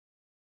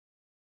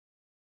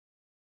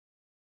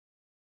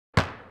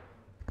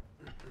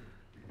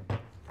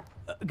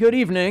Good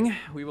evening.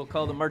 We will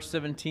call the March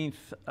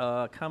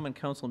 17th Common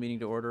Council meeting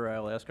to order.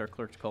 I'll ask our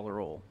clerk to call the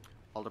roll.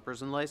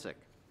 Alderperson Lysick.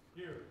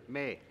 Here.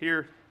 May.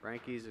 Here.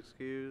 Frankie's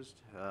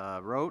excused.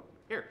 Rote.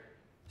 Here.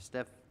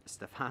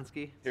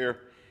 Stefanski.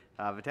 Here.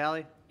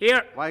 Vitale.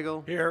 Here.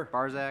 Weigel. Here.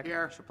 Barzak.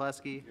 Here.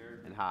 Shaplesky.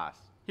 And Haas.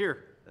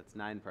 Here. That's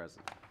 9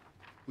 present.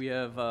 We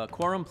have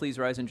quorum. Please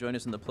rise and join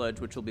us in the pledge,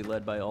 which will be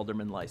led by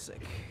Alderman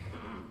Lysick.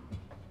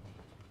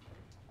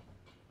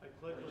 I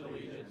pledge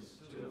allegiance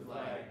to the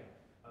flag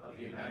of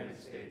the United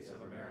States of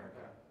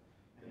America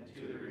and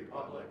to the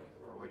republic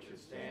for which it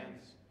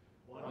stands,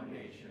 one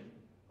nation,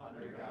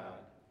 under God,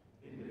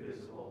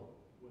 indivisible,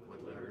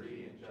 with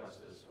liberty and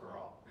justice for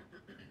all.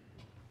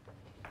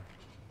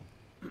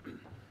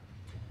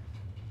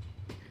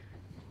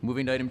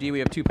 Moving to item D, we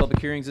have 2 public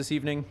hearings this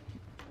evening.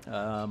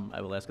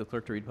 I will ask the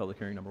clerk to read public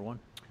hearing number 1.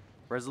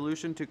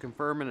 Resolution to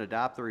confirm and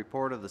adopt the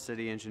report of the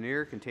city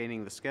engineer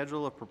containing the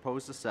schedule of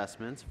proposed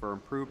assessments for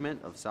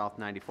improvement of South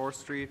 94th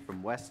Street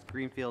from West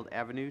Greenfield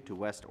Avenue to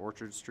West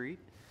Orchard Street,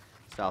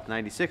 South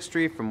 96th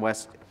Street from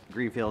West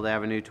Greenfield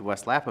Avenue to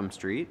West Lapham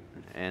Street,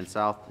 and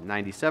South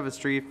 97th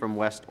Street from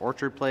West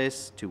Orchard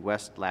Place to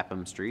West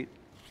Lapham Street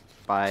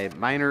by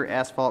minor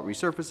asphalt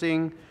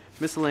resurfacing,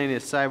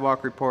 miscellaneous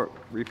sidewalk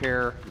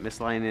repair,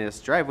 miscellaneous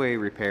driveway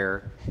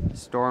repair,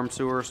 storm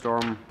sewer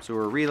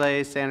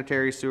relay,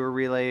 sanitary sewer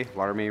relay,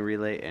 water main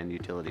relay, and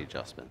utility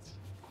adjustments.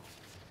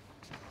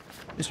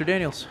 Mr.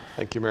 Daniels.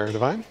 Thank you, Mayor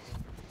Devine.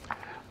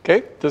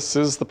 Okay, this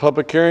is the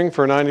public hearing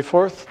for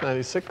 94th,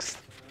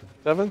 96th,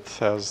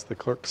 7th, as the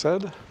clerk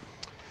said.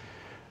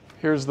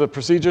 Here's the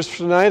procedures for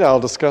tonight. I'll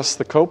discuss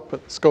the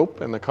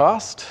scope and the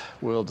cost.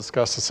 We'll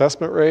discuss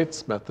assessment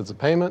rates, methods of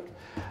payment.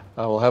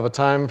 We'll have a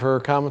time for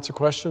comments or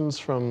questions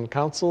from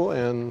council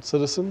and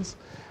citizens.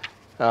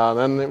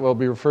 Then it will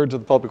be referred to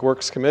the Public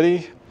Works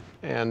Committee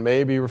and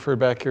may be referred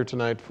back here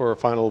tonight for a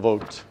final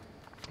vote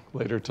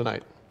later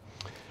tonight.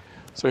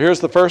 So here's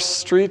the first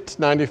street,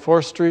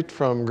 94th Street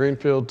from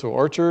Greenfield to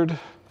Orchard,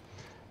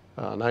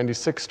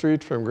 96th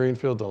Street from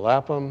Greenfield to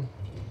Lapham,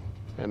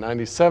 and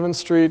 97th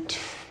Street.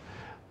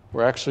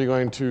 We're actually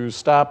going to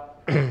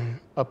stop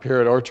up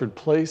here at Orchard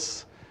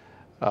Place.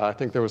 I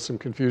think there was some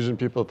confusion.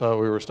 People thought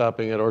we were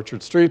stopping at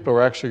Orchard Street, but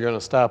we're actually going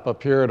to stop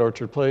up here at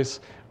Orchard Place.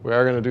 We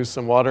are going to do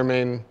some water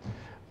main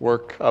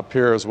work up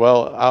here as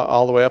well,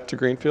 all the way up to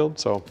Greenfield.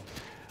 So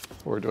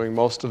we're doing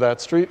most of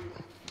that street.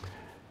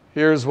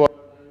 Here's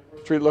what the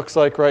street looks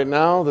like right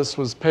now. This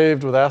was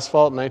paved with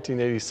asphalt in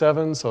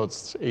 1987, so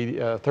it's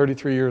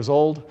 33 years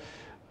old.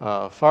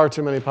 Far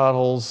too many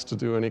potholes to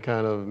do any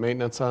kind of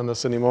maintenance on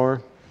this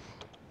anymore.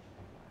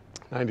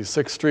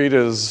 96th Street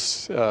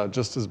is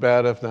just as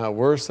bad, if not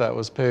worse. That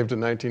was paved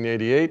in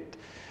 1988.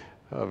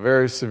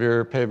 Very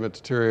severe pavement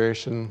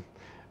deterioration.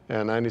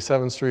 And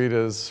 97th Street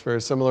is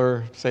very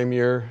similar, same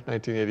year,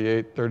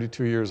 1988,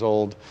 32 years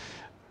old,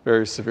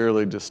 very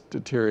severely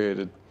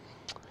deteriorated.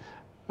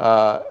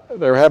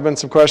 There have been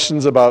some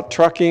questions about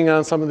trucking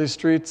on some of these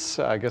streets.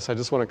 I guess I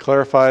just want to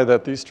clarify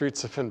that these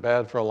streets have been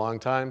bad for a long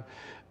time.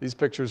 These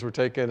pictures were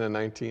taken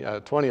in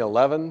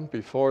 2011,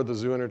 before the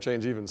zoo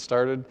interchange even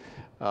started.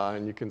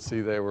 And you can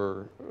see they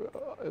were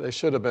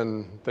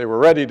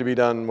ready to be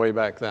done way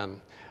back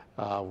then.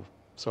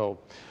 So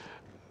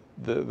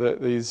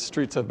these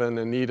streets have been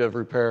in need of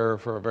repair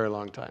for a very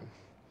long time.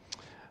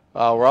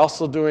 We're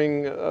also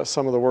doing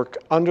some of the work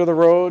under the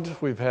road.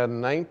 We've had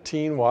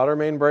 19 water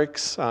main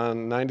breaks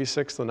on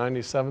 96th and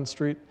 97th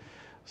Street.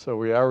 So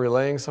we are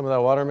relaying some of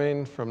that water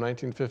main from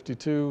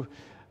 1952.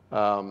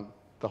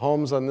 The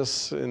homes in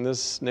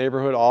this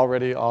neighborhood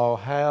already all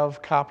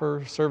have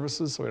copper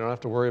services, so we don't have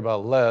to worry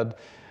about lead.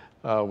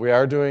 We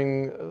are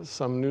doing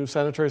some new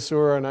sanitary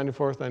sewer on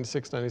 94th,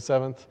 96th,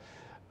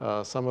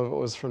 97th. Some of it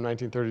was from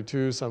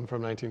 1932, some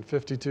from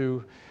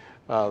 1952.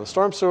 The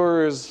storm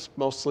sewer is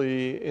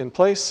mostly in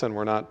place, and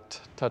we're not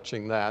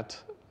touching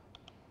that.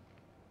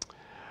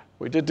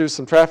 We did do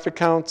some traffic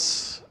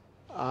counts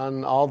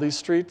on all these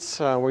streets.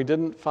 We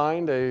didn't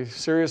find a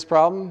serious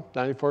problem.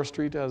 94th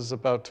Street has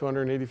about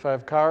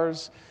 285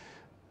 cars.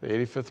 The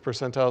 85th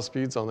percentile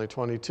speed's only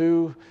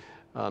 22.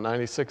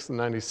 96th and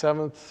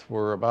 97th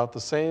were about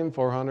the same,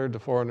 400 to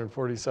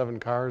 447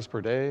 cars per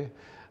day.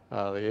 The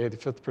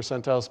 85th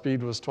percentile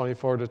speed was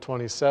 24 to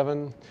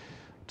 27.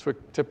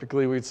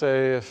 Typically, we'd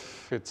say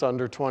if it's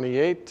under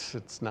 28,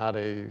 it's not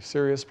a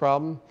serious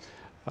problem.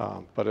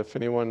 But if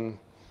anyone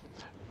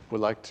would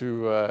like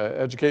to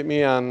educate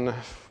me on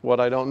what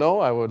I don't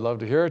know, I would love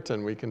to hear it,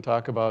 and we can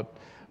talk about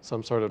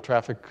some sort of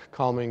traffic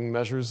calming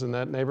measures in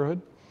that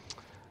neighborhood.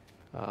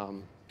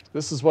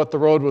 This is what the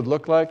road would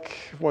look like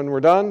when we're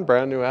done.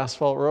 Brand new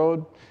asphalt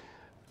road,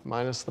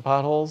 minus the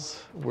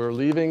potholes. We're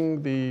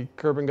leaving the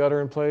curb and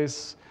gutter in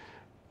place,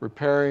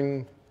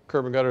 repairing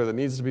curb and gutter that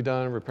needs to be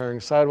done, repairing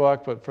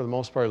sidewalk, but for the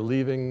most part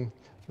leaving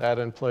that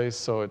in place.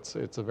 So it's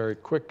a very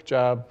quick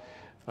job,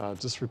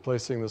 just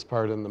replacing this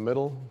part in the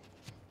middle.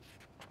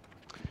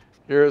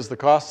 Here is the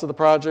cost of the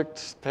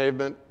project.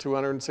 Pavement,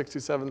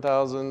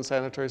 $267,000,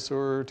 sanitary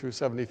sewer,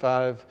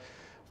 $275,000,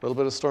 little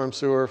bit of storm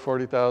sewer,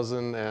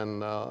 40,000,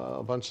 and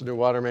a bunch of new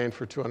water main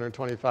for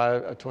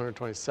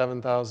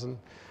 227,000,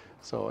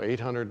 so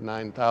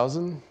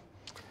 809,000.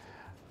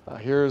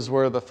 Here's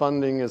where the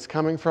funding is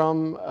coming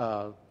from.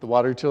 The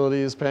water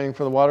utility is paying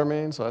for the water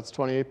main, so that's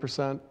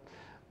 28%.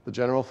 The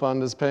general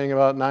fund is paying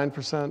about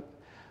 9%.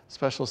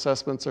 Special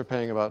assessments are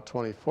paying about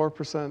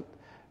 24%.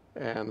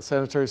 And the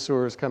sanitary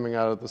sewer is coming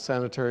out of the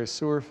sanitary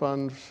sewer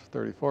fund,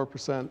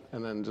 34%.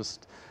 And then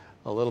just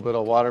a little bit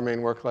of water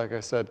main work, like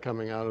I said,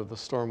 coming out of the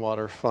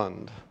stormwater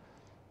fund.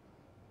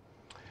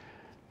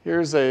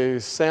 Here's a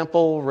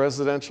sample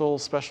residential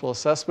special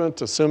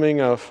assessment,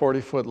 assuming a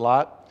 40-foot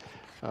lot.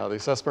 The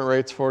assessment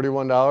rate's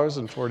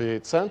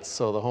 $41.48,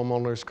 so the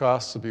homeowner's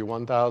costs would be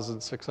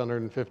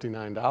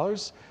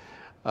 $1,659.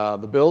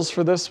 The bills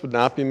for this would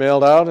not be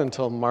mailed out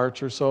until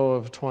March or so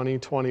of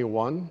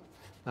 2021,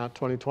 not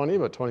 2020,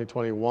 but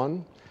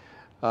 2021.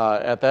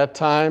 At that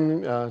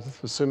time,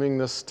 assuming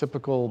this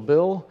typical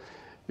bill,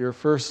 your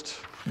first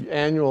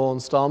annual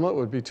installment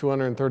would be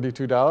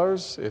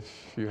 $232.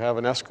 If you have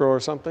an escrow or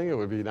something, it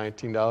would be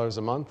 $19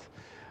 a month.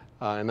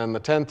 And then the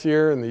 10th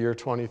year, in the year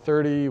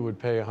 2030, you would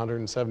pay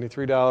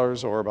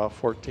 $173 or about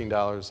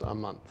 $14 a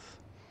month.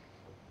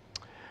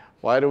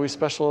 Why do we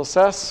special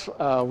assess?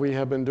 We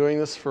have been doing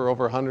this for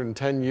over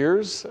 110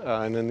 years.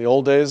 And in the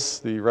old days,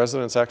 the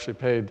residents actually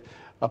paid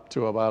up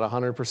to about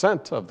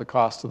 100% of the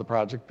cost of the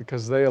project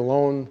because they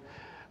alone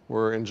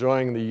were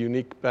enjoying the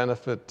unique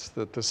benefit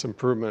that this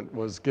improvement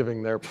was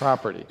giving their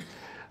property.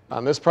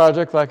 On this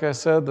project, like I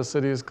said, the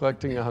city is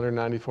collecting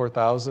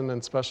 $194,000 in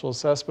special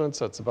assessments.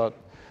 That's about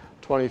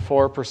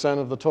 24%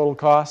 of the total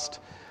cost.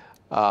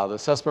 The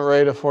assessment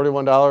rate of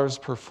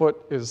 $41 per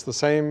foot is the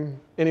same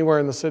anywhere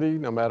in the city,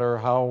 no matter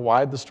how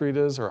wide the street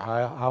is or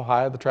how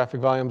high the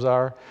traffic volumes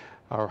are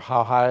or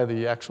how high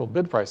the actual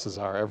bid prices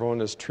are. Everyone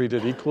is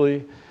treated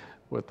equally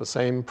with the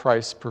same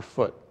price per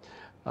foot.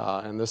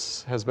 And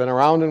this has been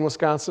around in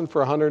Wisconsin for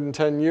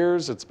 110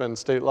 years. It's been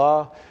state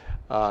law.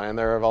 And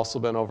there have also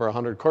been over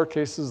 100 court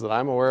cases that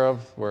I'm aware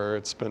of where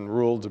it's been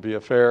ruled to be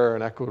a fair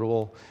and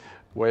equitable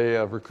way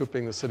of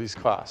recouping the city's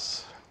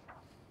costs.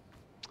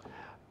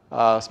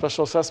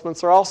 Special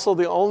assessments are also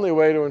the only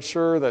way to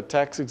ensure that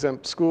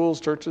tax-exempt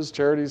schools, churches,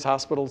 charities,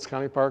 hospitals,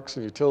 county parks,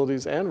 and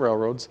utilities, and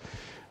railroads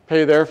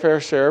pay their fair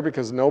share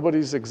because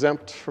nobody's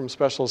exempt from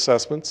special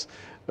assessments.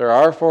 There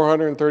are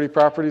 430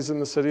 properties in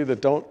the city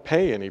that don't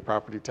pay any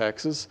property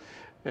taxes,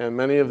 and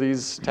many of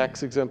these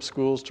tax-exempt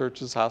schools,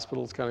 churches,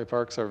 hospitals, county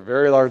parks are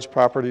very large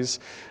properties.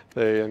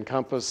 They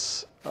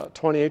encompass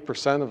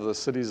 28% of the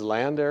city's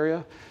land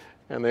area,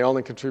 and they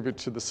only contribute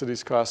to the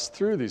city's costs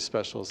through these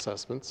special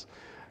assessments.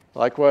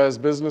 Likewise,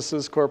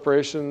 businesses,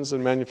 corporations,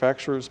 and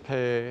manufacturers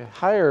pay a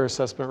higher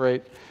assessment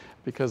rate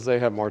because they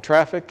have more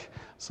traffic,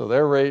 so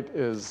their rate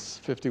is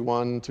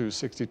 $51 to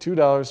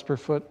 $62 per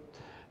foot.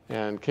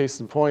 And case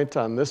in point,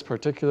 on this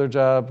particular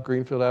job,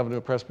 Greenfield Avenue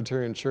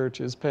Presbyterian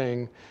Church is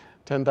paying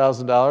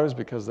 $10,000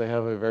 because they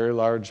have a very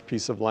large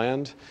piece of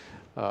land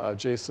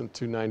adjacent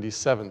to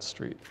 97th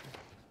Street.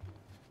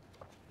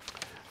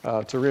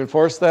 To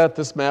reinforce that,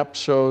 this map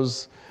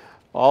shows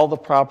all the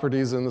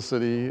properties in the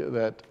city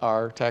that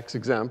are tax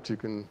exempt. You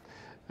can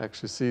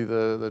actually see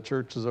the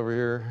churches over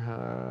here,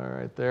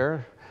 right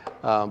there.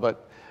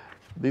 But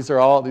these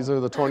are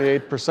the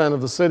 28%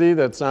 of the city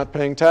that's not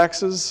paying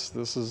taxes.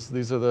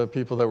 These are the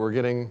people that we're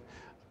getting,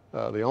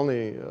 the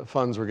only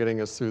funds we're getting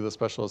is through the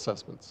special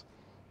assessments.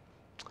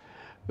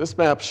 This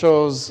map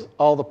shows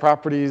all the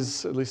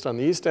properties, at least on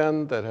the east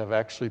end, that have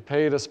actually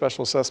paid a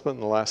special assessment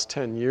in the last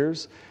 10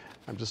 years.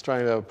 I'm just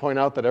trying to point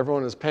out that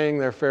everyone is paying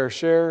their fair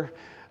share.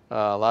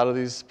 A lot of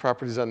these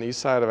properties on the east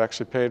side have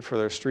actually paid for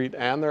their street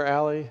and their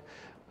alley,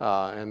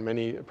 and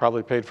many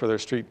probably paid for their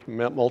street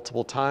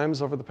multiple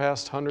times over the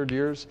past 100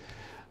 years.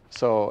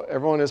 So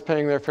everyone is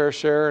paying their fair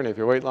share, and if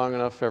you wait long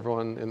enough,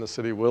 everyone in the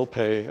city will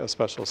pay a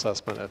special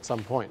assessment at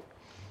some point.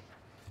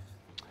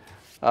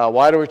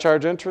 Why do we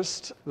charge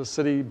interest? The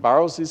city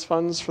borrows these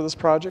funds for this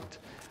project.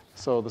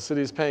 So the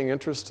city is paying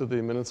interest to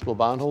the municipal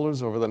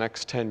bondholders over the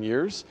next 10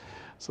 years.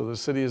 So the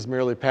city is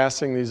merely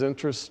passing these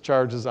interest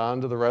charges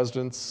on to the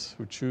residents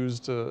who choose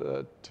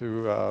to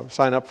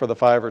sign up for the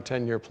 5 or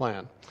 10-year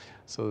plan.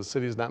 So the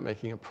city is not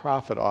making a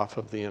profit off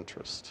of the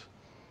interest.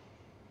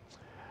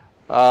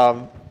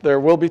 There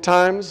will be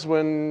times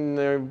when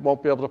they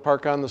won't be able to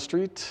park on the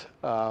street.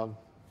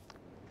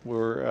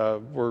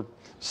 We're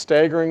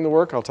staggering the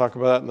work. I'll talk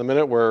about that in a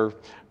minute, where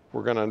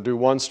we're going to do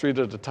one street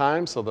at a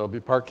time, so they'll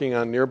be parking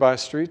on nearby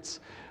streets.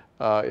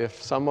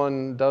 If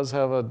someone does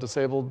have a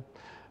disabled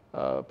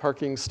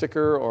parking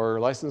sticker or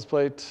license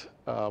plate,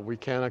 we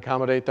can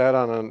accommodate that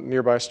on a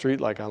nearby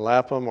street like on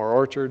Lapham or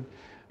Orchard.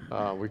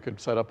 We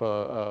could set up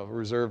a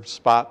reserved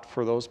spot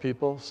for those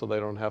people so they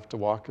don't have to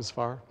walk as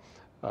far.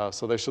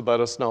 So they should let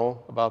us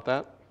know about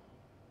that.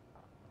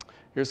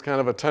 Here's kind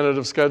of a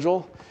tentative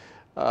schedule.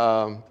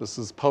 This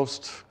is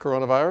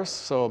post-coronavirus,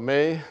 so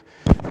May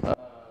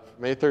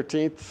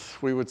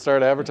 13th, we would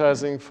start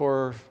advertising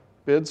for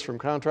bids from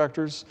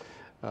contractors.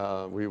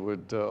 We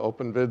would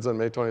open bids on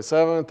May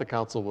 27th. The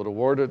council would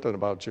award it on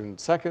about June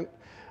 2nd.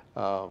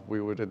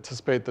 We would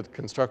anticipate that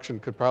construction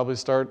could probably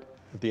start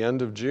at the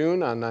end of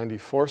June on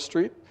 94th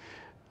Street.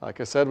 Like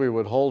I said, we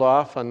would hold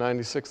off on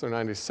 96th or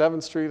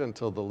 97th Street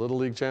until the Little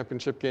League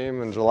Championship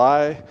game in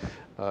July,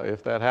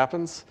 if that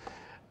happens.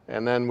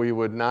 And then we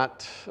would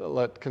not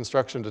let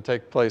construction to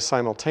take place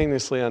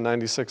simultaneously on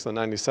 96th and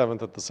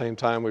 97th at the same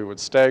time. We would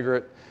stagger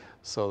it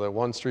so that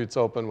one street's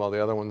open while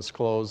the other one's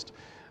closed.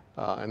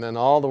 And then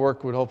all the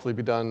work would hopefully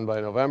be done by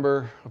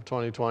November of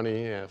 2020.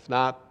 If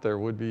not, there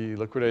would be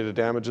liquidated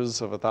damages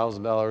of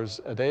 $1,000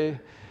 a day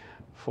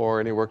for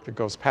any work that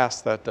goes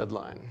past that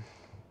deadline.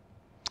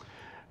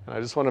 And I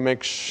just want to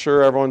make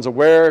sure everyone's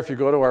aware, if you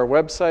go to our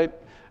website,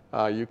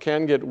 you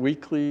can get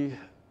weekly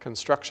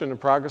construction and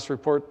progress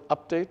report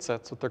updates.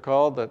 That's what they're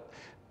called.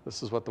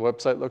 This is what the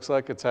website looks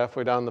like. It's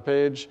halfway down the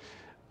page.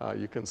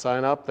 You can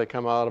sign up. They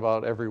come out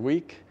about every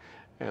week,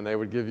 and they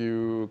would give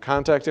you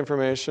contact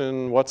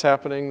information, what's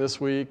happening this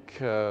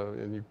week,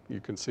 and you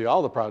can see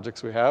all the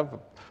projects we have,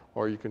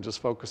 or you can just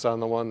focus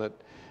on the one that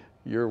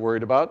you're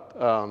worried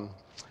about.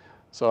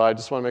 So I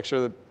just want to make sure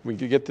that we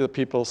can get the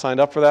people signed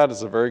up for that.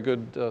 It's a very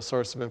good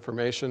source of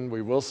information.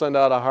 We will send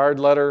out a hard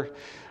letter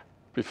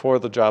before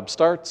the job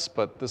starts,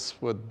 but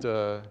this would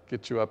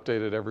get you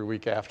updated every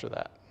week after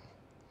that.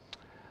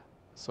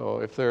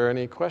 So if there are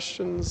any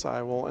questions,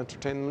 I will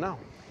entertain them now.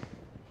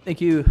 Thank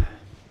you.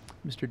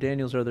 Mr.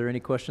 Daniels, are there any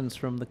questions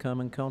from the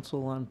Common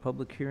Council on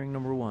public hearing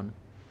number 1?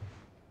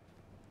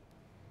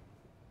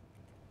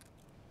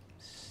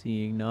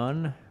 Seeing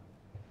none.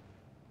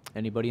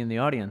 Anybody in the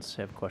audience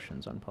have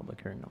questions on public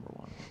hearing number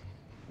 1?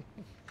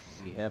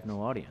 We have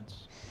no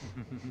audience.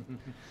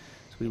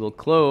 So we will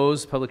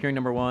close public hearing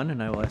number 1,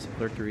 and I will ask the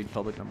clerk to read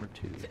public number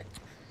 2.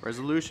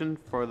 Resolution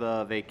for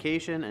the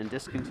vacation and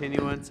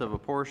discontinuance of a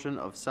portion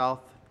of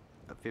South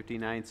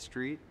 59th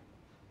Street,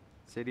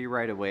 city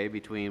right-of-way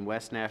between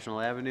West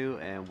National Avenue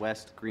and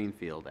West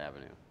Greenfield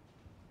Avenue.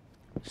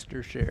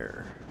 Mr.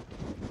 Scher.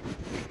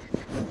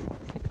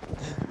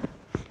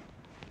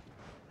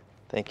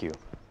 Thank you.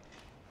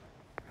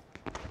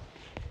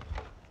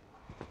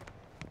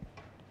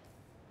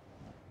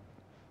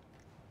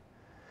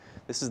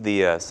 This is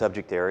the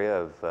subject area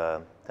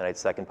of tonight's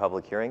second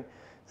public hearing.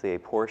 It's a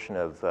portion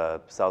of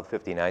South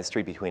 59th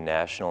Street between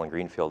National and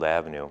Greenfield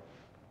Avenue.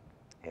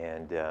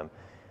 And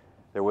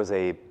there was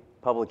a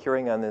public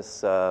hearing on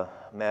this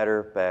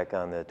matter back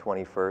on the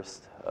 21st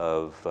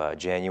of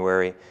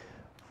January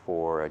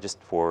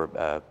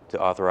to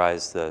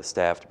authorize the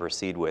staff to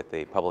proceed with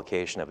a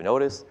publication of a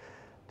notice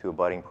to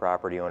abutting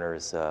property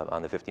owners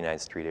on the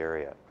 59th Street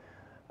area.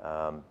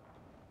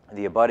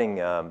 The abutting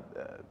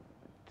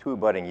two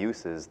abutting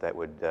uses that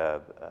would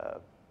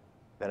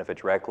benefit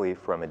directly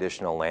from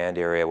additional land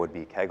area would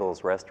be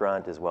Kegel's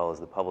Restaurant as well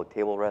as the Public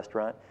Table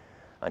Restaurant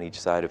on each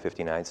side of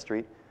 59th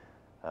Street.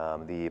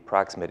 The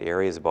approximate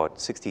area is about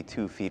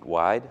 62 feet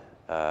wide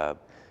by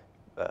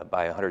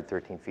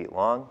 113 feet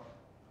long.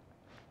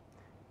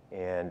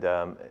 And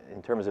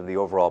in terms of the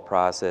overall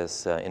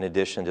process, in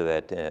addition to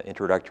that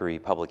introductory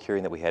public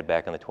hearing that we had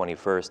back on the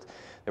 21st,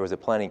 there was a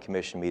Planning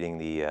Commission meeting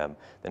the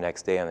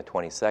next day on the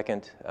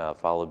 22nd,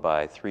 followed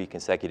by 3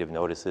 consecutive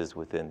notices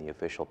within the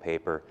official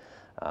paper,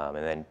 and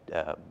then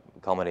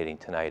culminating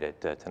tonight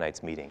at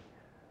tonight's meeting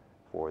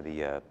for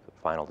the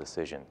final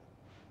decision.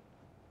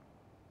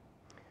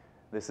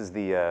 This is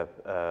the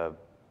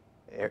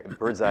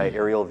bird's eye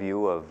aerial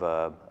view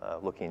of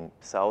looking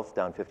south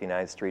down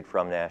 59th Street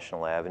from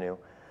National Avenue.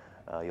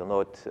 You'll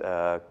note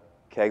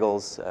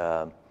Kegel's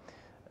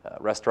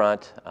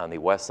Restaurant on the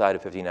west side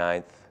of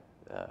 59th,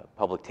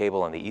 Public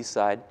Table on the east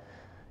side.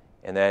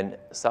 And then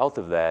south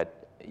of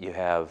that, you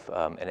have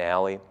an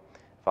alley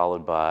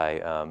followed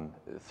by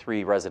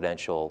 3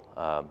 residential,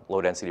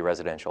 low-density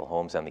residential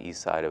homes on the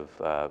east side of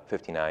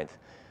 59th,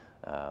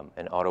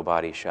 an auto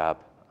body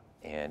shop,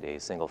 and a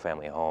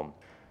single-family home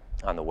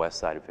on the west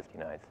side of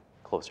 59th,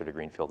 closer to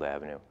Greenfield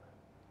Avenue.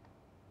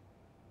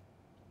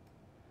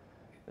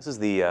 This is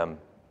the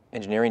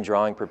engineering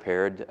drawing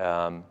prepared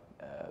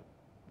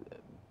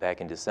back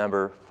in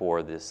December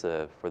for this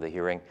for the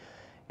hearing,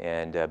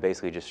 and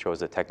basically just shows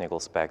the technical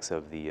specs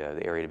of the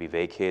area to be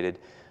vacated.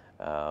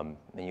 And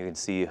you can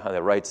see on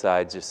the right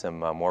side just some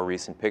more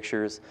recent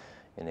pictures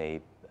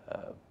in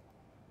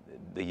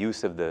the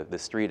use of the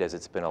street as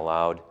it's been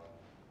allowed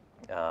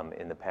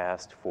in the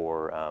past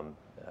for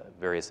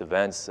various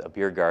events, a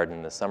beer garden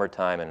in the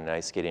summertime and an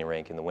ice skating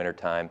rink in the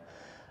wintertime.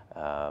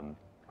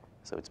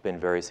 So it's been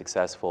very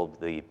successful.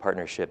 The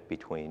partnership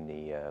between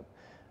the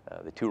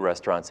 2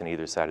 restaurants on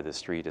either side of the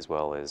street as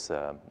well as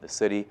the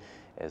city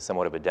is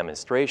somewhat of a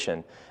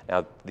demonstration.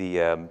 Now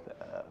the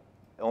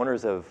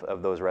owners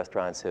of those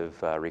restaurants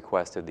have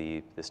requested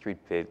the street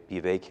be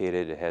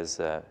vacated. It has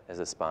as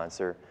a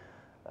sponsor.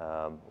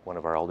 One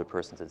of our older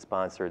persons had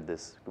sponsored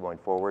this going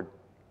forward,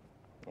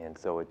 and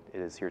so it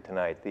is here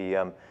tonight.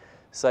 The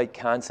site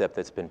concept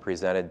that's been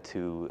presented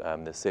to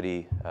the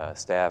city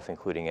staff,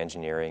 including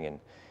engineering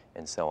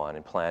and so on,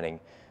 and planning,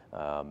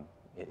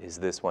 is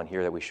this one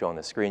here that we show on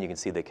the screen. You can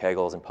see the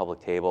Kegels and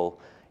Public Table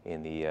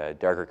in the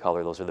darker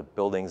color. Those are the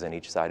buildings on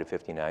each side of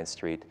 59th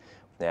Street.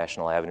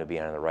 National Avenue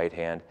being on the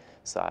right-hand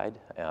side,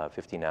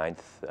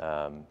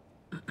 59th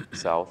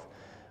south.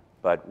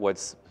 But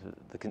what's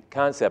the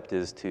concept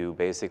is to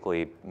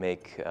basically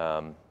make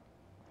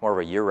more of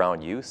a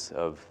year-round use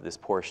of this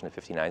portion of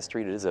 59th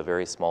Street. It is a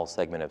very small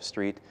segment of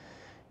street,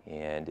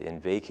 and in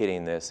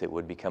vacating this, it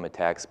would become a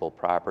taxable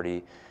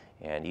property,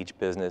 and each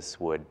business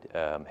would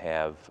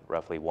have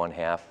roughly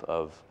 1/2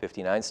 of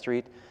 59th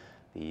Street,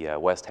 the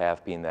west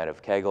half being that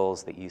of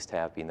Kegel's, the east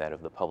half being that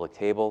of the Public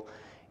Table.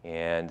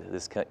 And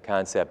this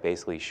concept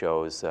basically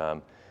shows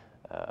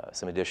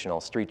some additional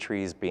street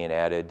trees being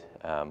added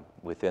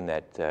within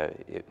that,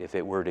 if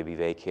it were to be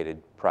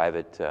vacated,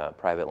 private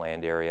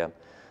land area.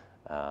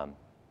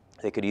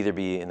 They could either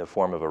be in the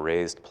form of a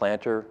raised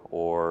planter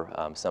or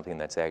something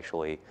that's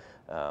actually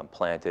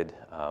planted,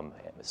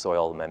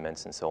 soil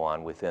amendments and so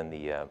on within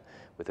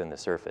the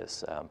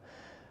surface.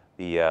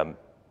 The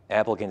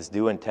applicants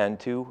do intend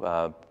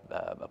to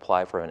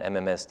apply for an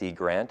MMSD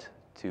grant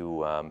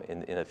to,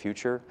 in the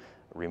future,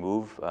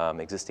 remove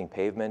existing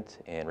pavement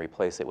and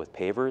replace it with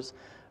pavers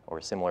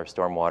or similar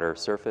stormwater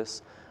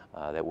surface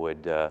that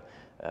would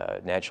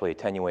naturally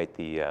attenuate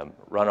the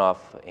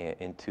runoff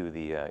into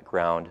the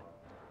ground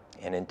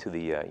and into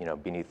the,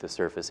 beneath the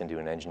surface into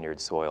an engineered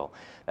soil.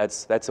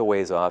 That's a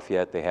ways off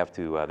yet. They have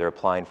to, they're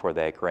applying for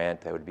that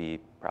grant. That would be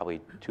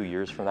probably 2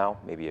 years from now,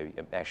 maybe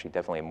actually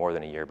definitely more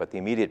than a year. But the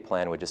immediate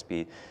plan would just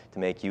be to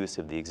make use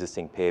of the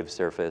existing paved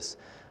surface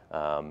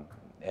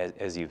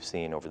as you've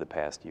seen over the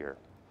past year.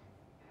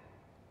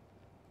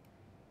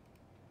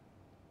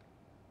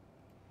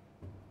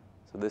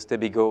 So this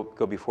did go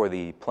before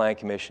the Plan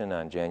Commission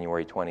on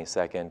January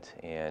 22nd,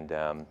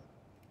 and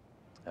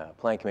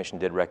Plan Commission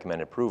did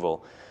recommend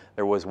approval.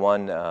 There was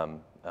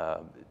one,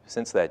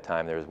 since that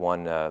time, there was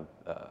one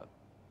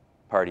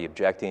party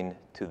objecting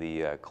to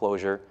the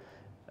closure,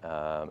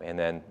 and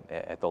then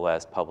at the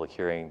last public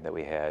hearing that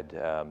we had,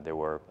 there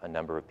were a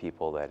number of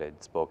people that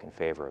had spoken in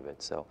favor of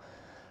it. So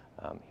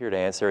I'm here to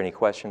answer any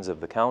questions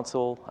of the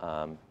council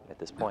at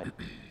this point.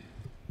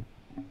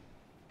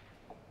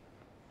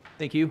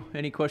 Thank you.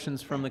 Any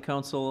questions from the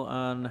council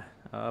on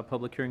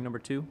public hearing number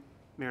 2?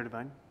 Mayor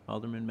Devine?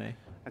 Alderman May.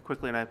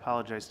 Quickly, and I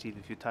apologize, Steve,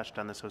 if you touched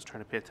on this. I was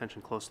trying to pay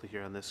attention closely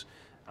here on this.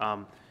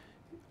 I'm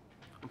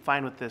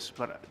fine with this,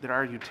 but there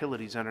are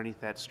utilities underneath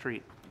that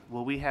street.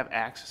 Will we have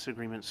access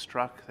agreements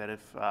struck that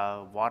if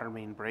water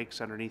main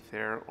breaks underneath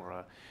there,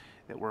 or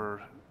that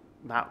we're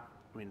not,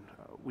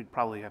 we'd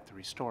probably have to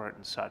restore it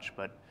and such,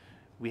 but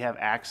we have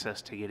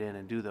access to get in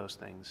and do those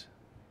things?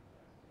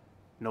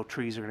 No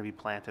trees are going to be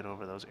planted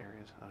over those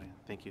areas. Okay,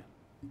 thank you.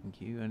 Thank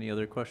you. Any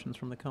other questions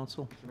from the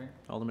council? Mr. Mayor,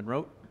 Alderman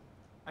Rote.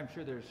 I'm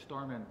sure there's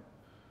storm and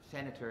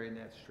sanitary in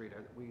that street.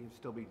 We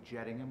still be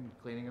jetting them,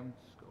 cleaning them,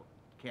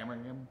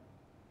 cammering them?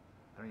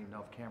 I don't even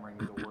know if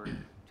cammering is a word.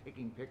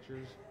 Taking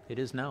pictures? It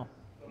is now.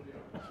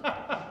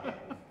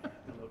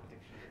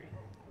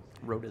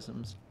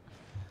 Rotisms.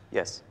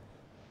 Yes.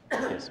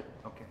 Yes, sir.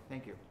 Okay,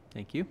 thank you.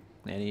 Thank you.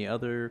 Any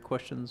other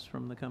questions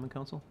from the common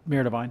council?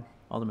 Mayor Devine,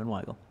 Alderman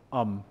Weigel.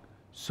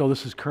 so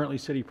this is currently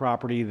city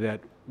property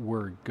that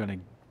we're going to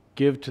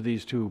give to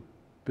these two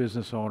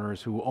business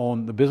owners who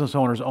own, the business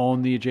owners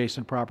own the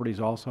adjacent properties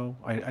also?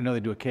 I know they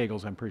do at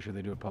Kegel's, I'm pretty sure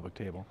they do at Public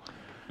Table.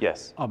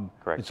 Yes, And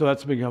correct. so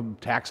that's become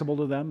taxable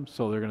to them,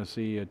 so they're going to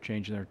see a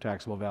change in their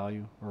taxable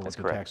value or what That's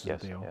the correct, taxes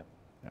yes. that they owe? Yeah.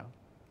 Yeah.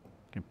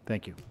 Okay,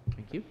 thank you.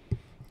 Thank you.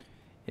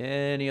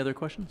 Any other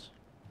questions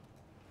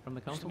from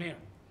the Mr. council? Mayor.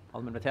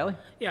 Alderman Vitale?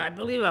 Yeah, I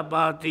believe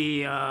about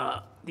the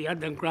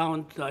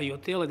underground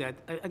utility. I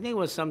think there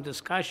was some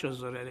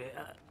discussions already,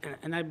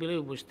 and I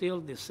believe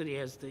the city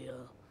has the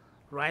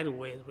right of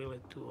way really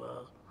to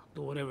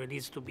do whatever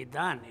needs to be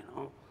done,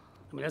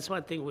 I mean, that's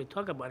one thing we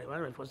talk about it,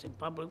 whether it was in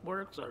Public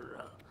Works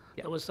or,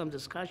 there was some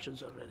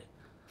discussions already.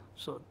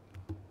 So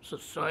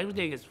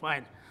everything is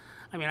fine.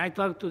 I mean, I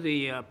talked to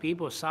the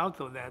people south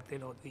of that,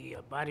 the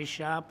body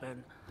shop,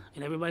 and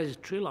everybody's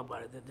thrilled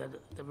about it.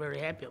 They're very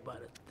happy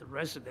about it, the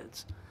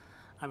residents.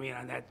 I mean,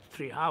 on that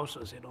 3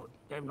 houses,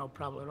 they have no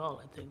problem at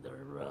all. I think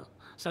they're,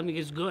 something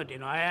is good,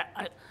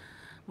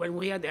 when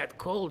we had that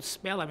cold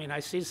spell, I mean, I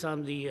see some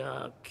of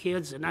the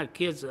kids, not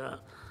kids,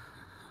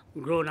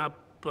 grown up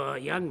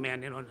young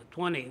men, in the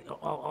 20s,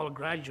 all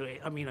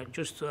graduate, I mean,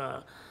 just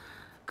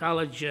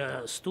college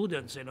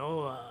students, they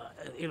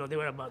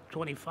were about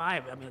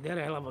 25. I mean, they had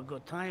a hell of a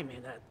good time,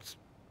 and that's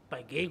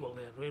by Gagel,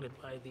 really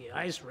by the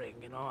ice rink,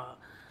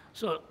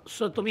 So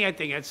to me, I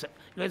think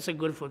it's a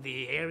good for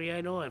the area,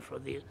 and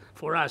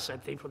for us, I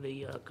think for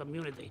the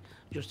community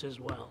just as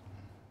well.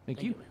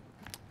 Thank you.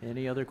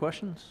 Any other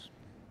questions?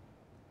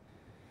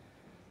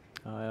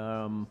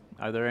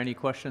 Are there any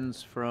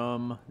questions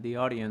from the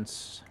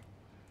audience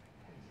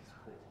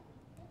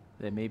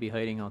that may be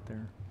hiding out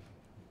there?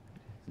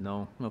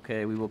 No?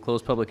 Okay, we will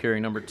close public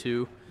hearing number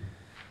 2,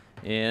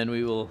 and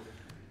we will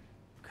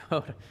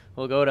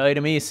we'll go to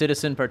item E,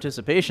 citizen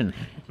participation.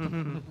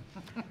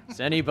 Does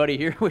anybody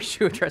here wish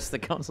to address the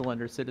council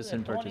under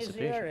citizen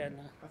participation?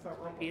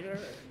 Peter?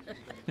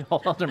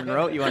 Alderman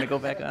Rote, you want to go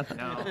back on?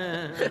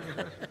 No.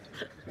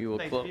 We will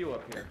Nice close. view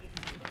up here.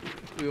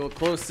 We will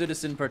close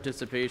citizen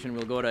participation.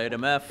 We'll go to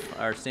item F.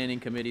 Our standing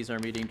committees are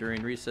meeting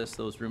during recess.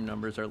 Those room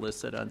numbers are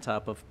listed on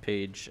top of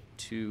page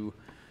 2.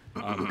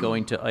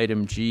 Going to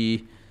item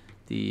G,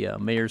 the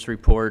mayor's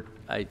report.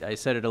 I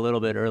said it a little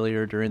bit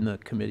earlier during the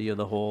committee of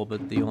the whole,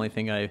 but the only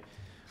thing I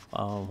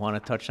want to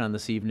touch on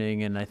this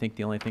evening, and I think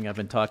the only thing I've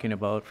been talking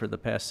about for the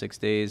past 6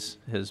 days,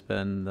 has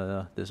been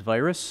this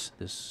virus,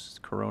 this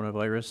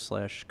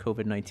coronavirus /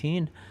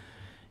 COVID-19.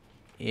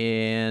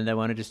 And I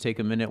want to just take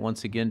a minute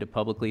once again to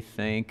publicly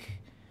thank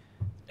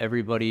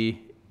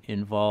everybody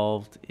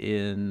involved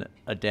in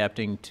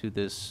adapting to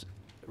this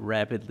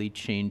rapidly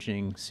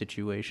changing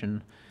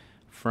situation,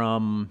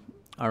 from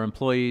our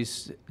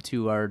employees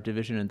to our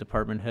division and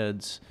department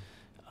heads,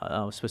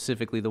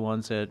 specifically the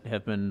ones that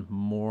have been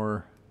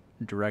more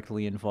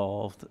directly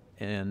involved,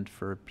 and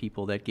for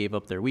people that gave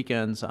up their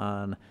weekends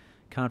on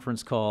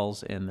conference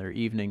calls and their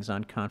evenings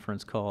on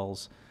conference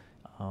calls.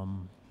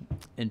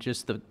 And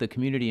just the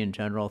community in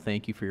general,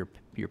 thank you for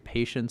your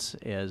patience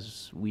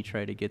as we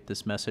try to get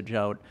this message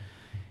out.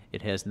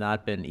 It has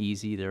not been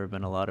easy. There have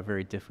been a lot of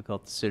very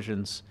difficult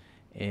decisions,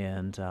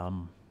 and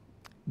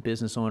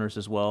business owners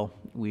as well.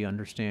 We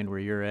understand where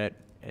you're at,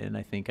 and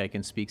I think I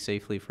can speak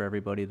safely for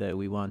everybody that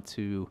we want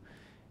to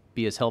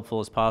be as helpful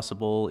as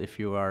possible. If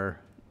you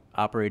are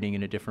operating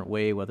in a different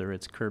way, whether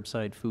it's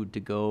curbside food to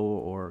go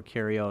or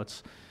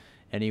carryouts,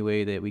 any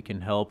way that we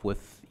can help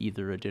with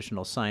either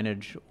additional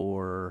signage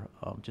or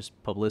just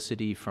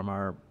publicity from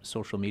our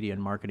social media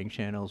and marketing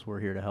channels, we're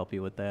here to help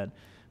you with that.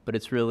 But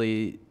it's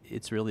really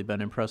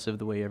been impressive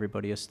the way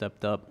everybody has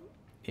stepped up,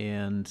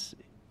 and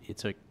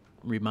it's a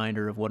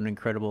reminder of what an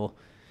incredible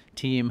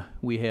team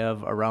we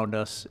have around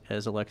us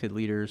as elected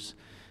leaders,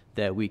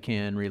 that we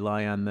can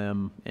rely on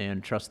them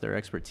and trust their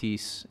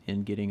expertise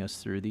in getting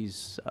us through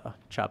these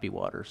choppy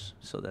waters.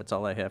 So that's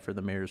all I have for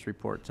the mayor's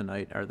report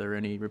tonight. Are there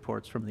any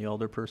reports from the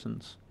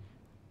alderpersons?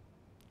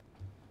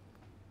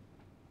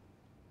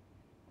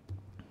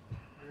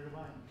 Mayor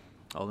Devine.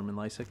 Alderman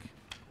Lysick.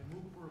 I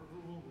move for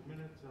approval of the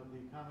minutes of the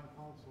Common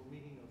Council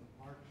meeting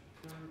of March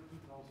 3rd,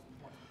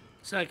 2020.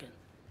 Second.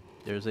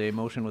 There's a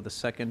motion with a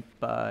second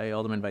by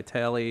Alderman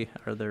Vitale.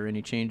 Are there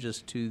any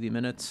changes to the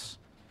minutes?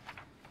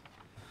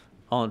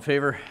 All in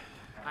favor?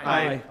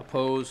 Aye.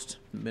 Opposed?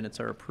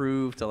 Minutes are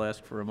approved. I'll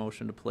ask for a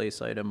motion to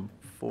place item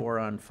 4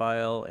 on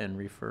file and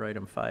refer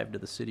item 5 to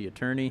the city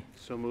attorney.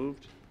 So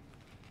moved.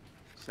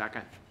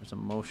 Second. There's a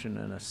motion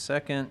and a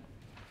second.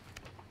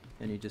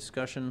 Any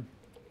discussion?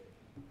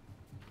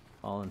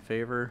 All in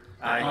favor?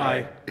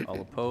 Aye.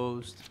 All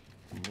opposed?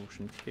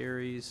 Motion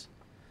carries.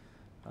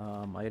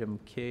 Item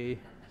K,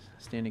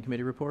 standing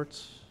committee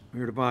reports.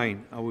 Mayor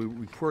Devine, I will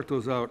report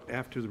those out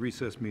after the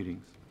recess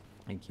meetings.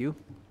 Thank you.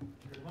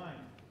 Mayor Devine.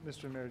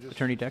 Mr. Mayor, just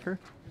Attorney Decker?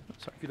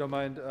 if you don't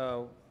mind,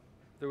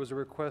 there was a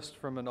request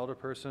from an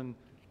alderperson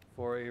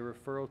for a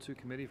referral to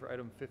committee for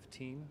item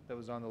 15 that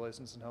was on the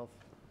License and Health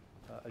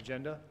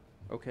agenda.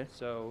 Okay.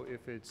 So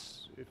if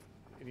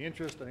any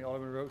interest, I think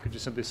Alderman Rowe could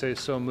just simply say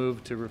so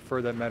moved to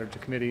refer that matter to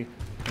committee,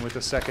 and with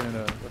a second and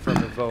a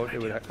affirmative vote,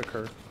 it would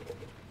occur.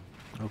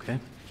 Okay.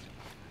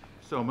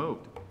 So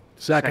moved.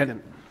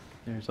 Second.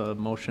 There's a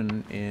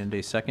motion and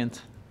a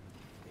second.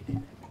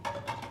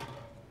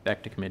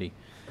 Back to committee.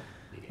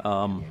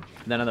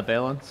 Then on the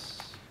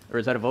balance, or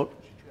is that a vote?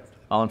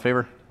 All in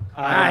favor?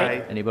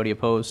 Aye. Anybody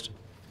opposed?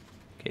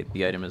 Okay,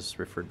 the item is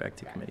referred back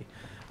to committee.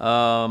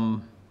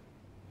 Alderman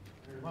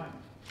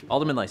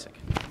Lysick.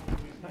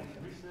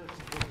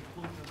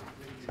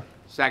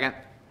 Second.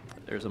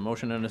 There's a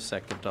motion and a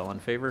second. All in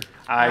favor?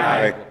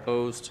 Aye.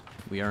 Opposed?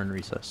 We are in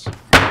recess.